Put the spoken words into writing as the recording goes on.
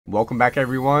Welcome back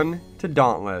everyone to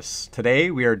Dauntless. Today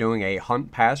we are doing a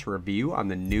Huntpass review on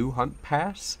the new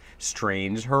Huntpass,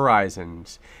 Strange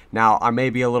Horizons. Now I may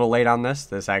be a little late on this.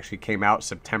 This actually came out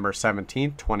September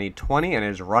 17th, 2020 and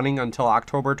is running until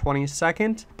October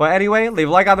 22nd. But anyway, leave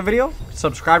a like on the video,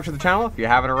 subscribe to the channel if you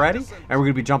haven't already, and we're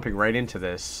going to be jumping right into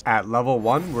this. At level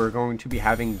 1 we're going to be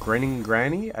having Grinning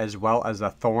Granny as well as the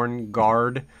Thorn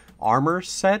Guard armor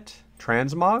set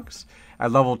transmogs.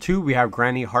 At level 2, we have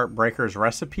Granny Heartbreaker's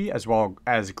Recipe, as well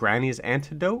as Granny's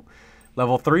Antidote.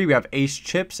 Level 3, we have Ace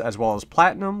Chips, as well as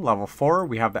Platinum. Level 4,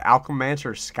 we have the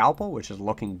Alchemaster's Scalpel, which is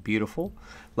looking beautiful.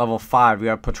 Level 5, we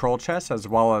have Patrol Chest, as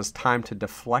well as Time to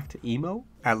Deflect Emo.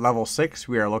 At level 6,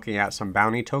 we are looking at some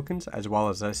bounty tokens, as well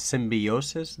as a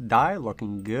Symbiosis die,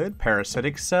 looking good.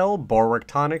 Parasitic Cell, Borwick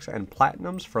Tonics, and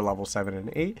Platinums for level 7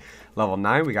 and 8. Level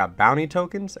 9, we got bounty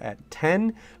tokens. At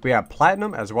 10, we have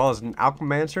Platinum, as well as an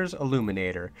Alchemaster's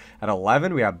Illuminator. At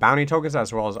 11, we have bounty tokens,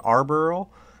 as well as Arboreal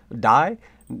die.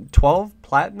 12,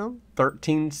 Platinum.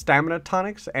 13, Stamina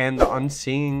Tonics, and the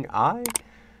Unseeing Eye.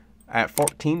 At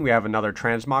 14, we have another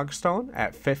Transmog Stone.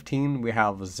 At 15, we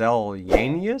have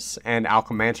Zelyanius and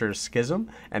Alchemaster's Schism.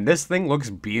 And this thing looks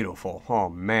beautiful. Oh,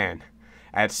 man.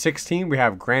 At 16, we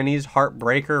have Granny's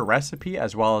Heartbreaker Recipe,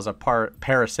 as well as a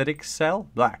Parasitic Cell.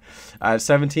 Blah. At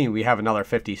 17, we have another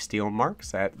 50 Steel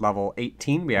Marks. At level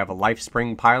 18, we have a Life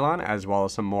Spring Pylon, as well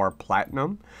as some more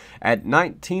Platinum. At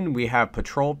 19, we have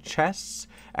Patrol Chests.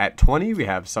 At 20, we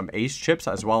have some Ace Chips,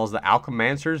 as well as the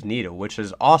Alchemaster's Needle, which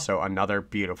is also another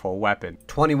beautiful weapon.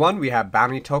 21, we have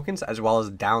Bounty Tokens, as well as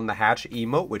Down the Hatch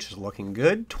Emote, which is looking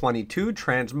good. 22,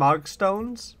 Transmog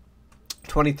Stones.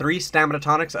 23, Stamina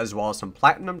Tonics, as well as some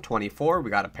Platinum. 24, we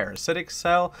got a Parasitic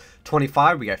Cell.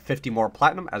 25, we got 50 more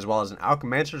Platinum, as well as an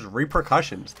Alchemaster's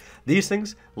Repercussions. These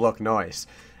things look nice.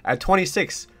 At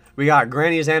 26, we got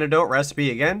Granny's Antidote Recipe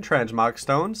again, Transmog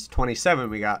Stones. 27,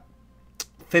 we got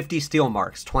 50 Steel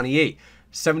Marks. 28,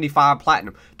 75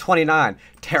 Platinum. 29,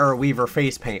 Terror Weaver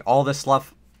Face Paint. All this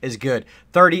stuff is good.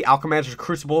 30, Alchemaster's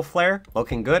Crucible Flare,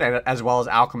 looking good, and as well as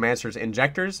Alchemaster's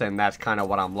Injectors, and that's kind of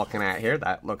what I'm looking at here.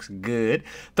 That looks good.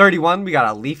 31, we got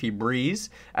a Leafy Breeze,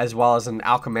 as well as an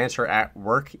Alchemaster at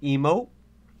Work emote.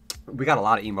 We got a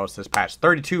lot of emotes this patch.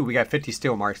 32, we got 50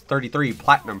 Steel Marks. 33,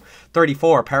 Platinum.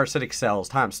 34, Parasitic Cells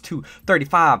times 2.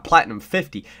 35, Platinum.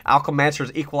 50,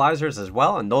 Alchemaster's Equalizers as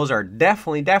well. And those are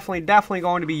definitely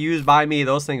going to be used by me.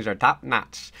 Those things are top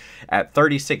notch. At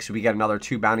 36, we get another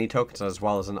 2 bounty tokens as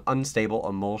well as an Unstable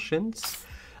Emulsions.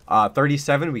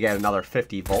 37, we get another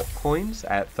 50 Volt Coins.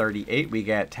 At 38, we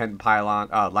get 10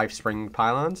 Life Spring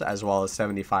Pylons, as well as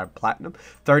 75 Platinum.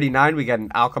 39, we get an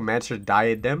Alchemaster's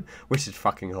Diadem, which is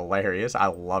fucking hilarious. I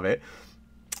love it.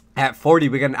 At 40,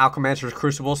 we get an Alchemaster's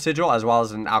Crucible Sigil, as well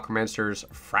as an Alchemaster's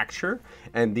Fracture.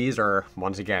 And these are,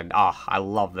 once again, I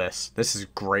love this. This is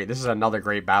great. This is another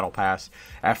great battle pass.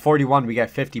 At 41, we get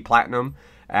 50 Platinum.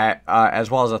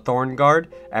 As well as a Thorn Guard.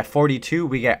 At 42,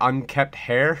 we get Unkept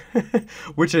Hair,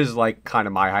 which is like kind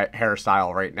of my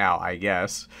hairstyle right now, I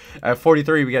guess. At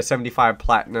 43, we get 75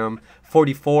 Platinum.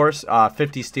 44,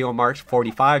 50 Steel Marks.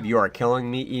 45, You Are Killing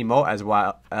Me emote, as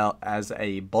well as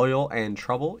a Boil and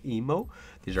Trouble emote.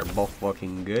 These are both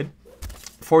looking good.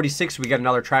 46, we get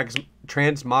another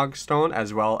Transmog Stone,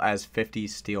 as well as 50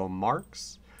 Steel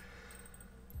Marks.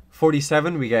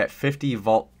 47, we get 50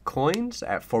 Vault Coins.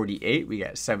 At 48, we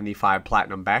get 75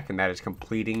 Platinum back, and that is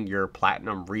completing your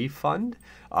Platinum refund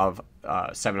of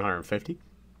 750.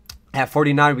 At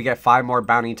 49, we get 5 more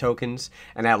bounty tokens,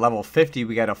 and at level 50,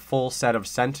 we get a full set of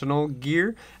Sentinel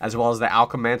gear, as well as the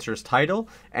Alchemaster's title,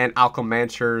 and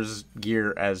Alchemaster's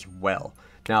gear as well.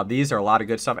 Now, these are a lot of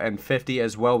good stuff, and 50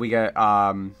 as well, we get,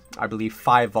 I believe,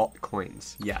 5 Vault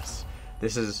Coins. Yes,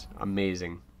 this is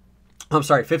amazing. I'm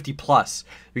sorry, 50 plus,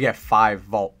 we get 5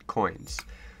 Vault Coins.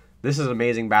 This is an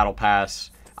amazing battle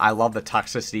pass. I love the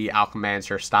Toxicity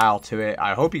Alchemaster style to it.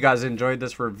 I hope you guys enjoyed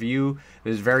this review. It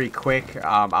was very quick.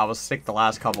 I was sick the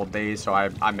last couple of days, so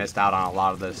I missed out on a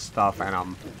lot of this stuff, and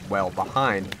I'm well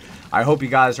behind. I hope you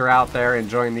guys are out there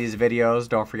enjoying these videos.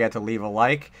 Don't forget to leave a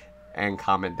like and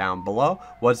comment down below.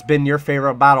 What's been your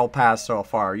favorite battle pass so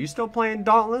far? Are you still playing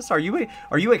Dauntless? Are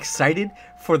you excited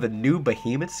for the new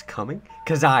behemoths coming?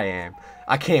 Because I am.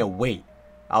 I can't wait.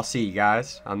 I'll see you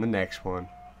guys on the next one.